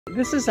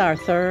This is our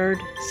third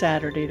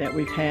Saturday that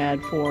we've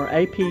had for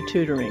AP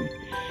tutoring,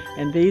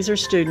 and these are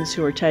students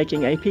who are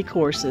taking AP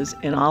courses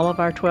in all of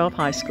our 12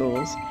 high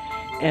schools.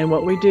 And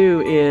what we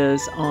do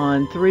is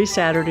on 3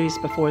 Saturdays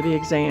before the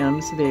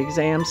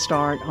exams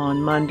start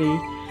on Monday,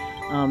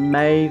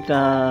 May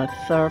the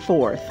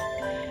 4th.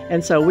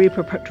 And so we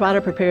try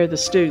to prepare the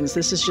students.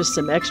 This is just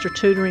some extra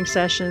tutoring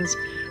sessions.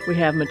 We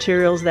have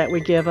materials that we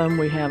give them.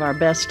 We have our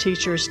best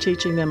teachers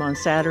teaching them on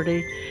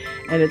Saturday.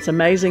 And it's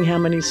amazing how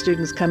many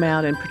students come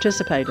out and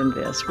participate in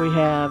this. We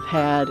have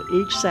had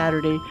each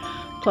Saturday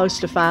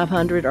close to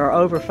 500 or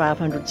over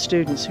 500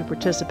 students who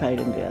participate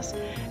in this.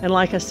 And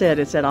like I said,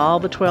 it's at all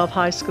the 12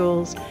 high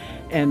schools,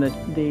 and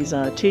these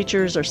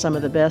teachers are some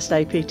of the best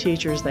AP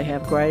teachers. They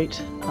have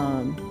great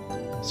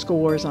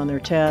scores on their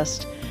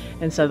test,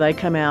 and so they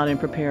come out and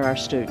prepare our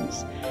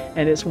students.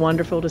 And it's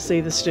wonderful to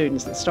see the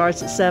students. It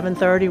starts at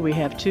 7:30. We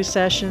have 2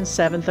 sessions,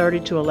 7:30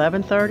 to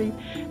 11:30,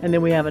 and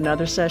then we have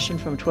another session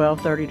from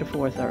 12:30 to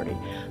 4:30.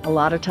 A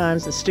lot of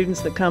times the students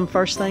that come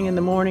first thing in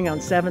the morning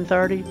on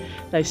 7:30,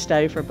 they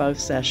stay for both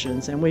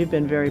sessions, and we've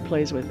been very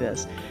pleased with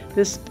this.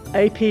 This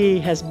AP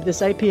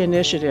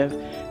initiative,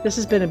 this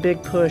has been a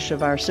big push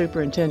of our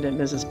superintendent,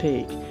 Mrs.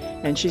 Peak,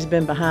 and she's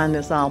been behind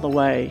this all the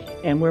way,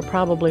 and we're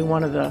probably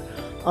one of the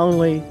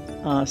only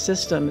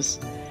systems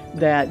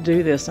that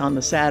do this on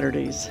the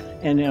Saturdays,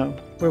 and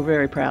we're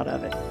very proud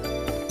of it.